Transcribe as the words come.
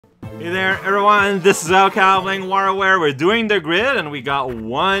Hey there, everyone. This is Al Cal playing WarioWare. We're doing the grid, and we got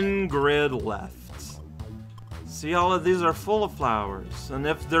one grid left. See, all of these are full of flowers, and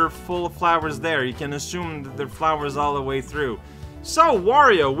if they're full of flowers there, you can assume that they're flowers all the way through. So,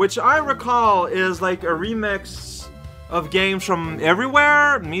 Wario, which I recall is like a remix of games from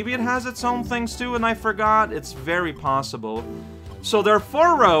everywhere. Maybe it has its own things too, and I forgot. It's very possible. So there are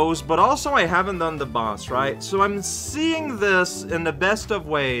 4 rows, but also I haven't done the boss, right? So I'm seeing this in the best of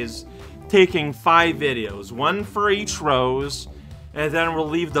ways, taking 5 videos, 1 for each rows, and then we'll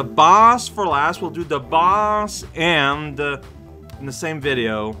leave the boss for last. We'll do the boss and in the same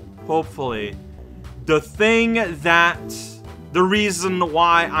video, hopefully, the reason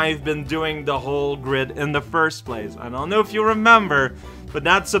why I've been doing the whole grid in the first place. I don't know if you remember, but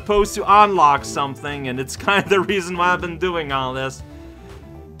that's supposed to unlock something, and it's kind of the reason why I've been doing all this.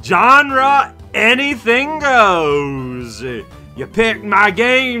 Genre, anything goes. You picked my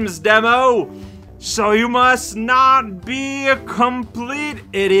games demo, so you must not be a complete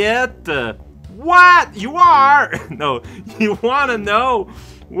idiot. What? You are? No, you want to know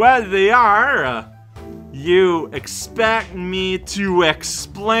what they are? You expect me to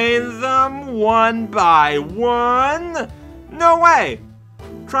explain them one by one? No way!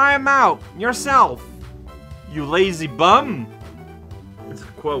 Try them out yourself, you lazy bum. It's a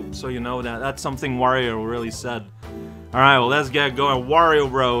quote, so you know that. That's something Wario really said. Alright, well, let's get going. Wario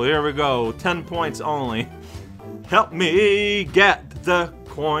Bro, here we go. 10 points only. Help me get the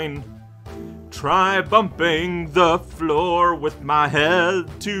coin. Try bumping the floor with my head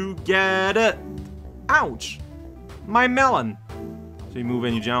to get it. Ouch! My melon. So you move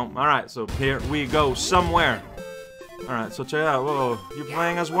and you jump. Alright, so here we go somewhere. Alright, so check it out. Whoa, you're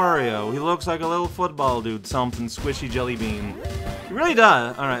playing as Wario. He looks like a little football dude, something squishy jelly bean. He really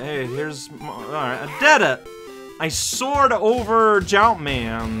does. Alright, hey, here's... Alright, I did it! I soared over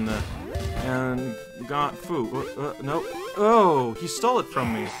Jumpman and got food. Nope. Oh, he stole it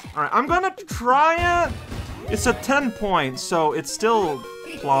from me. Alright, I'm gonna try it. It's a 10 points, so it's still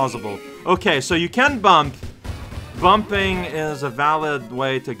plausible. Okay, so you can bump. Bumping is a valid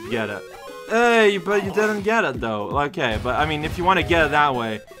way to get it. Hey, but you didn't get it though. Okay, but I mean, if you want to get it that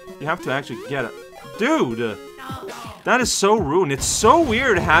way, you have to actually get it. Dude, that is so rude. It's so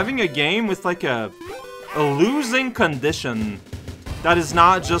weird having a game with like a losing condition that is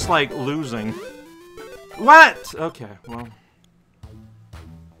not just like losing. What? Okay, well.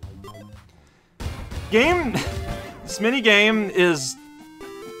 This mini game is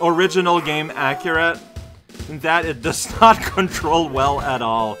original game accurate in that it does not control well at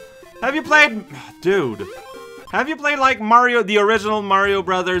all. Have you played... Dude. Have you played, like, Mario, the original Mario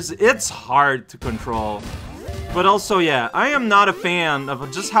Brothers? It's hard to control. But also, yeah, I am not a fan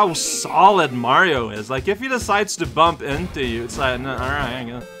of just how solid Mario is. Like, if he decides to bump into you, it's like, no, alright,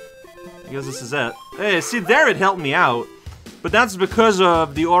 I guess this is it. Hey, see, there it helped me out. But that's because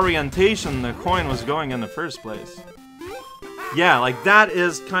of the orientation the coin was going in the first place. Yeah, like, that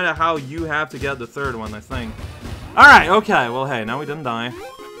is kind of how you have to get the third one, I think. Alright, okay, well, hey, now we didn't die.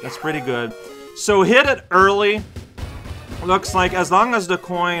 That's pretty good. So hit it early. Looks like as long as the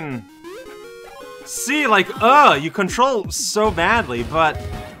coin... See, like, you control so badly, but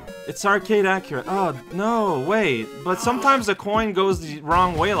it's arcade accurate. Oh, no, wait. But sometimes the coin goes the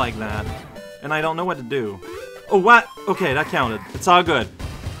wrong way like that, and I don't know what to do. Oh, what? Okay, that counted. It's all good.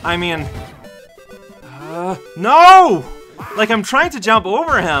 I mean... no! Like, I'm trying to jump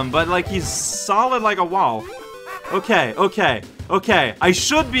over him, but, like, he's solid like a wall. Okay, okay. Okay, I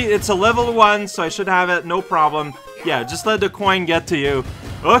should be, it's a level 1, so I should have it, no problem. Yeah, just let the coin get to you.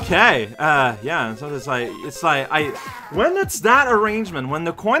 Okay, yeah, so it's like, when it's that arrangement, when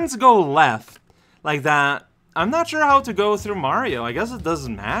the coins go left, like that, I'm not sure how to go through Mario. I guess it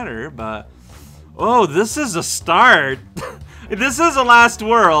doesn't matter, but, oh, this is a start. This is the last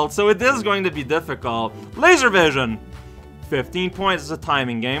world, so it is going to be difficult. Laser vision. 15 points is a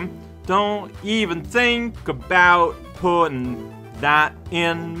timing game. Don't even think about putting that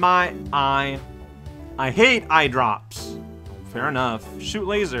in my eye. I hate eye drops. Fair enough. Shoot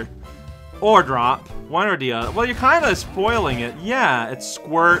laser. Or drop. One or the other. Well, you're kind of spoiling it. Yeah, it's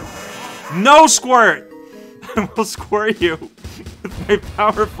squirt. No squirt! I will squirt you with my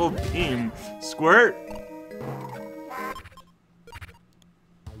powerful beam. Squirt.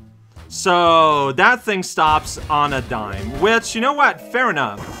 So, that thing stops on a dime. Which, you know what? Fair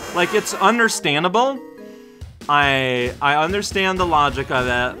enough. Like, it's understandable. I understand the logic of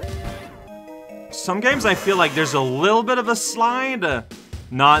it. Some games I feel like there's a little bit of a slide,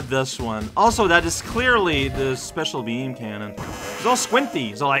 not this one. Also, that is clearly the special beam cannon. It's all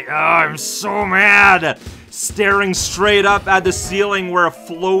squinty. So like, oh, I'm so mad. Staring straight up at the ceiling where a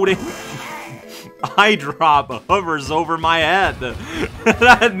floating eye drop hovers over my head.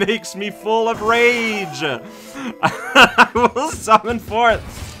 That makes me full of rage. I will summon forth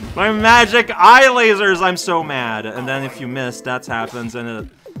my magic eye lasers. I'm so mad. And then if you miss, that happens, and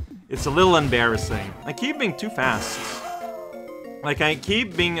it's a little embarrassing. I keep being too fast. Like, I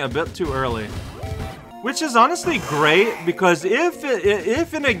keep being a bit too early. Which is honestly great, because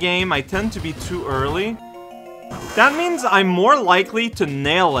if in a game I tend to be too early, that means I'm more likely to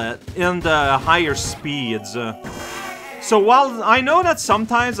nail it in the higher speeds. So while I know that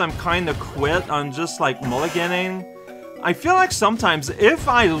sometimes I'm kind of quit on just like mulliganing, I feel like sometimes if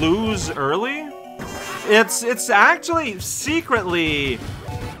I lose early, it's actually secretly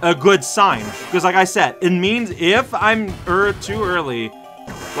a good sign. Because like I said, it means if I'm too early,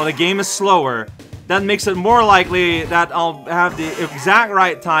 while the game is slower, that makes it more likely that I'll have the exact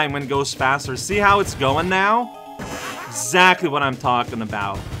right time when it goes faster. See how it's going now? Exactly what I'm talking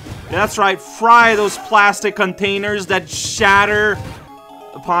about. Yeah, that's right, fry those plastic containers that shatter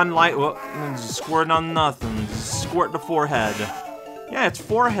upon light. Well, squirt on nothing. Just squirt the forehead. Yeah, it's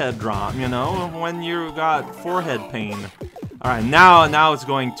forehead drop, you know, when you got forehead pain. Alright, now it's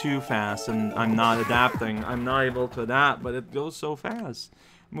going too fast, and I'm not adapting. I'm not able to adapt, but it goes so fast.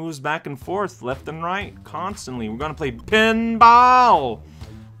 Moves back and forth, left and right, constantly. We're gonna play pinball!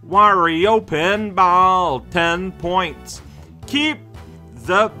 Wario pinball, 10 points. Keep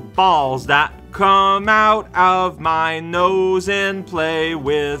the balls that come out of my nose and play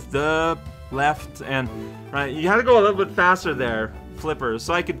with the left and right. You gotta go a little bit faster there, flippers,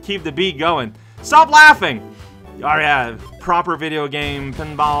 so I could keep the beat going. Stop laughing! Oh yeah, proper video game,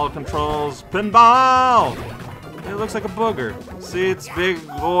 pinball controls, pinball! It looks like a booger. See, it's big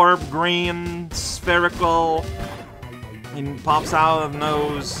orb, green, spherical. It pops out of the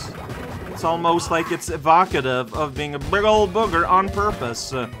nose. It's almost like it's evocative of being a big old booger on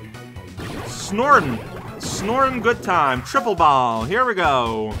purpose. Snorting good time. Triple ball, here we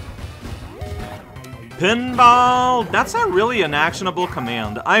go. Pinball, that's not really an actionable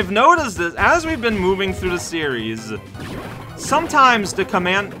command. I've noticed this as we've been moving through the series. Sometimes the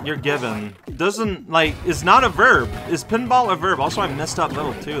command you're given doesn't, like, is not a verb. Is pinball a verb? Also, I messed up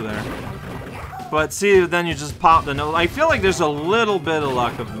little too there. But see, then you just pop the note. I feel like there's a little bit of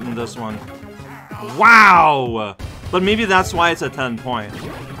luck in this one. Wow! But maybe that's why it's a 10 point.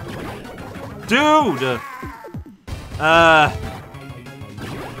 Dude!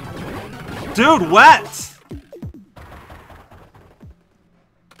 Dude, what?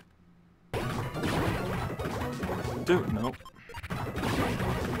 Dude, nope.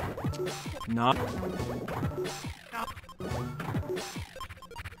 No.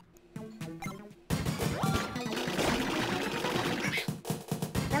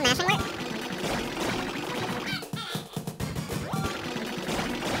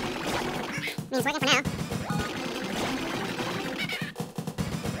 Means working for now.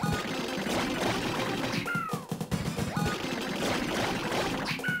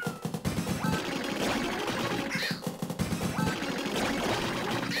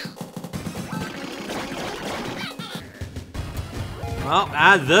 Well,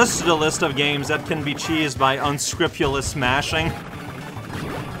 add this to the list of games that can be cheesed by unscrupulous smashing.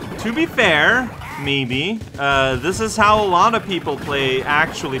 To be fair, maybe, this is how a lot of people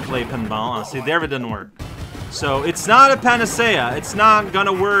actually play pinball. See, there it didn't work. So, it's not a panacea. It's not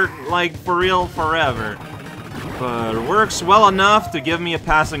gonna work, like, for real forever. But it works well enough to give me a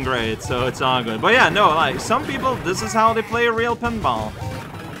passing grade, so it's all good. But yeah, no, like, some people, this is how they play a real pinball.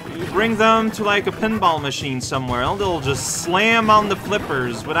 You bring them to, like, a pinball machine somewhere, and they'll just slam on the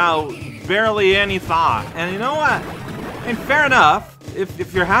flippers without barely any thought. And you know what? And fair enough.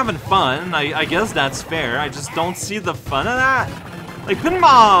 If you're having fun, I guess that's fair. I just don't see the fun of that. Like,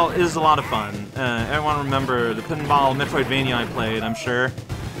 pinball is a lot of fun. Everyone remember the pinball Metroidvania I played, I'm sure.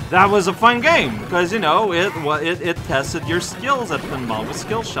 That was a fun game, because, you know, it tested your skills at pinball with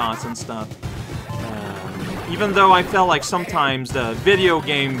skill shots and stuff. Even though I felt like sometimes the video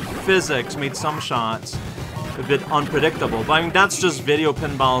game physics made some shots a bit unpredictable. But I mean, that's just video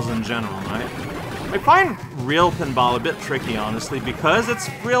pinballs in general, right? I find real pinball a bit tricky, honestly, because it's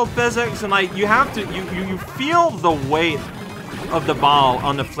real physics, and like you have to, you feel the weight of the ball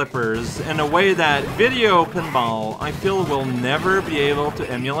on the flippers in a way that video pinball, I feel, will never be able to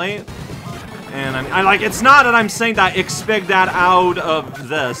emulate. And I like, it's not that I'm saying that I expect that out of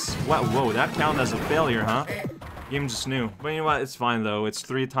this. What? Whoa, that counted as a failure, huh? Game just knew. But you know what? It's fine though. It's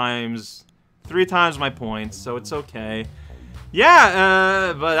three times my points, so it's okay.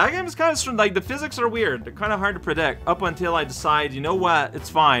 Yeah, but that game is kind of like the physics are weird. They're kind of hard to predict up until I decide, you know what, it's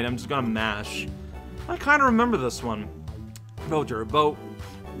fine. I'm just gonna mash. I kind of remember this one. Motor boat,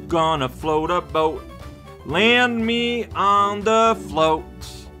 gonna float a boat, land me on the float.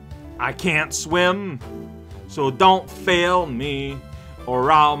 I can't swim, so don't fail me, or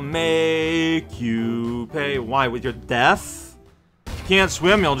I'll make you pay. Why, with your death? If you can't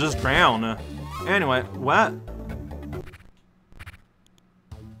swim, you'll just drown. Anyway, what?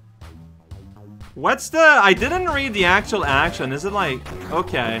 What's the... I didn't read the actual action. Is it like...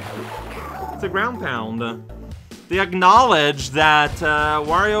 Okay. It's a ground pound. They acknowledge that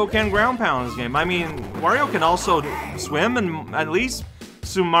Wario can ground pound this game. I mean, Wario can also swim, and at least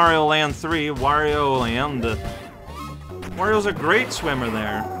Super Mario Land 3, Wario Land. Wario's a great swimmer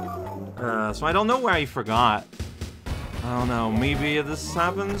there. So I don't know why he forgot. I don't know, maybe this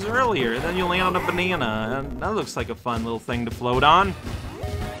happens earlier. Then you land on a banana, and that looks like a fun little thing to float on.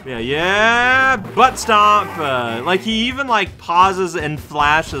 Yeah, butt stomp. Like, he even, like, pauses and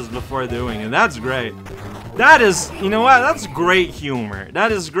flashes before doing it. That's great. That is, you know what? That's great humor.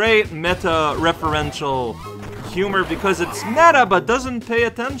 That is great meta-referential humor because it's meta but doesn't pay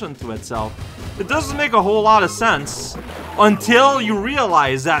attention to itself. It doesn't make a whole lot of sense until you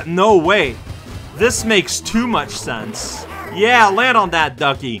realize that, no, wait, this makes too much sense. Yeah, land on that,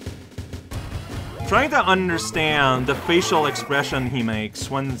 ducky. Trying to understand the facial expression he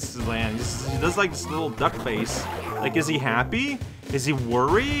makes when this lands. He does like this little duck face. Like, is he happy? Is he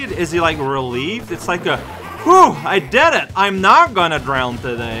worried? Is he like relieved? It's like a, whew, I did it! I'm not gonna drown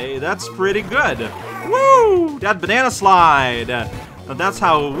today. That's pretty good. Woo! That banana slide. That's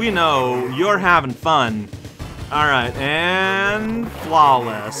how we know you're having fun. Alright, and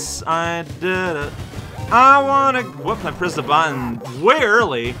flawless. I did it. I wanna, whoops, I pressed the button way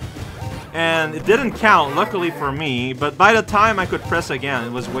early. And it didn't count, luckily for me, but by the time I could press again,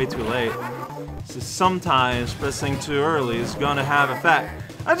 it was way too late. So sometimes pressing too early is gonna have effect.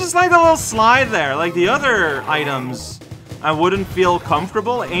 I just like the little slide there. Like the other items, I wouldn't feel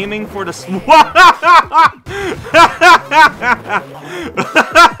comfortable aiming for the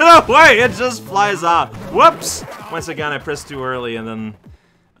wait, it just flies off. Whoops! Once again, I pressed too early and then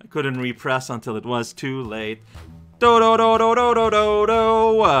I couldn't repress until it was too late.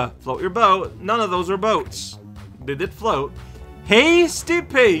 Do-do-do-do-do-do-do-do. Float your boat. None of those are boats. They did float. Hasty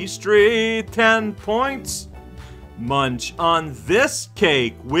pastry, 10 points. Munch on this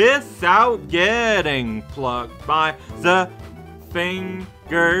cake without getting plucked by the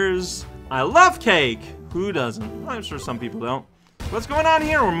fingers. I love cake. Who doesn't? I'm sure some people don't. What's going on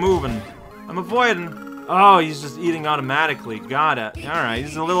here? We're moving. I'm avoiding. Oh, he's just eating automatically. Got it. Alright,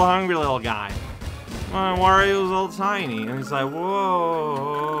 he's a little hungry little guy. Wario's all tiny, and he's like,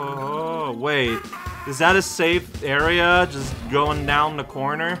 whoa, wait, is that a safe area, just going down the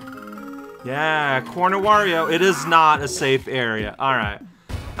corner? Yeah, corner Wario, it is not a safe area, alright.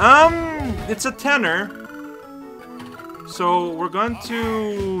 It's a tenor, so we're going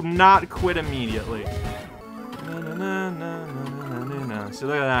to not quit immediately. So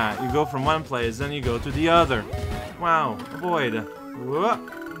look at that, you go from one place, then you go to the other. Wow, avoid.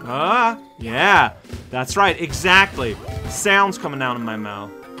 Whoop. Yeah, that's right, exactly. Sounds coming out of my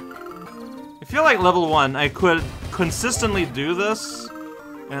mouth. I feel like level 1, I could consistently do this.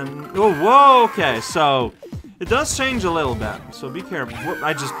 And, oh, whoa, okay, so it does change a little bit. So be careful. Whoop,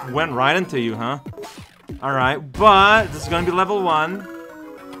 I just went right into you, huh? Alright, but this is gonna be level 1.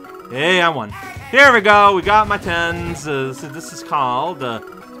 Hey, I won. Here we go, we got my 10s. So this is called,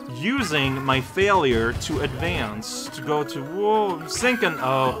 using my failure to advance, to go to, whoa, sinking,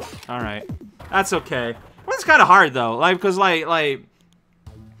 oh, alright, that's okay. Well, it's kind of hard though, like, because like,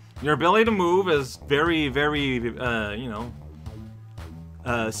 your ability to move is very, very, you know,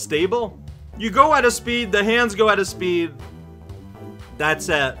 stable. You go at a speed, the hands go at a speed, that's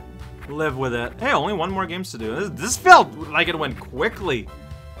it, live with it. Hey, only one more games to do. This felt like it went quickly.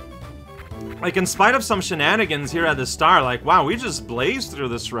 Like, in spite of some shenanigans here at the start, like, wow, we just blazed through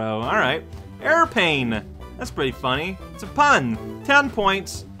this row. Alright. Airplane. That's pretty funny. It's a pun. 10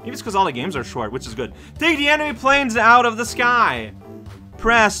 points. Maybe it's because all the games are short, which is good. Take the enemy planes out of the sky.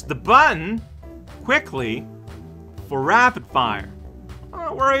 Press the button quickly for rapid fire.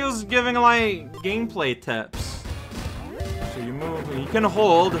 Wario's giving, like, gameplay tips. So you move, you can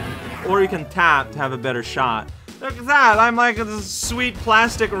hold, or you can tap to have a better shot. Look at that, I'm like a sweet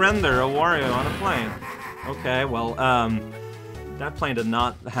plastic render of Wario on a plane. Okay, well, that plane did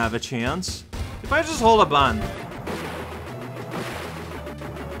not have a chance. If I just hold a button.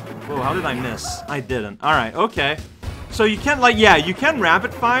 Whoa, how did I miss? I didn't. Alright, okay. So you can, like, yeah, you can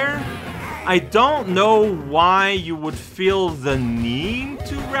rapid fire, I don't know why you would feel the need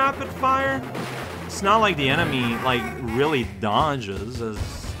to rapid fire. It's not like the enemy, like, really dodges, as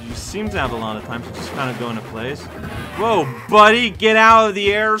you seem to have a lot of times to just kind of go into place. Whoa, buddy, get out of the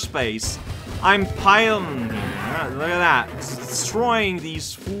airspace. I'm piloting here. Look at that. Destroying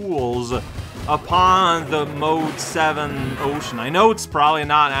these fools upon the Mode 7 ocean. I know it's probably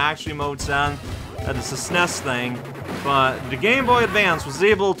not actually Mode 7, that it's a SNES thing, but the Game Boy Advance was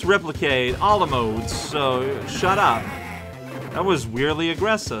able to replicate all the modes, so shut up. That was weirdly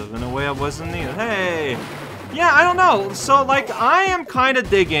aggressive in a way I wasn't needed. Hey! Yeah, I don't know. So, like, I am kind of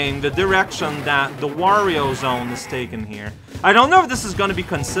digging the direction that the Wario Zone is taken here. I don't know if this is going to be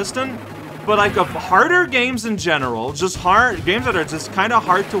consistent, but, like, of harder games in general, just games that are just kind of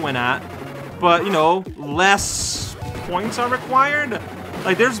hard to win at, but, you know, less points are required.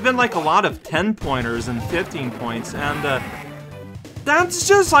 Like, there's been, like, a lot of 10-pointers and 15 points, and, that's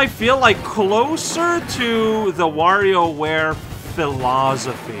just, I feel like, closer to the WarioWare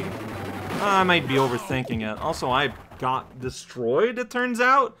philosophy. I might be overthinking it. Also, I got destroyed, it turns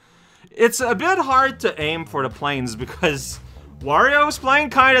out. It's a bit hard to aim for the planes because Wario's plane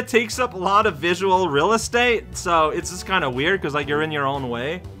kind of takes up a lot of visual real estate, so it's just kind of weird because, like, you're in your own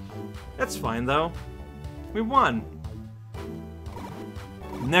way. It's fine, though. We won.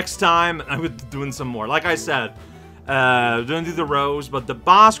 Next time, I would be doing some more. Like I said, don't do the rows, but the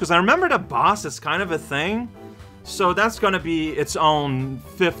boss, because I remember the boss is kind of a thing. So that's going to be its own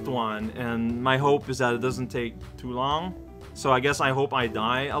 5th one, and my hope is that it doesn't take too long. So I guess I hope I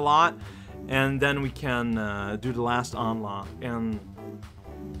die a lot, and then we can do the last unlock. And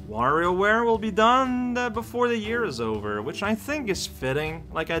WarioWare will be done before the year is over, which I think is fitting.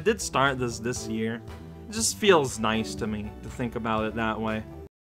 Like, I did start this year. It just feels nice to me to think about it that way.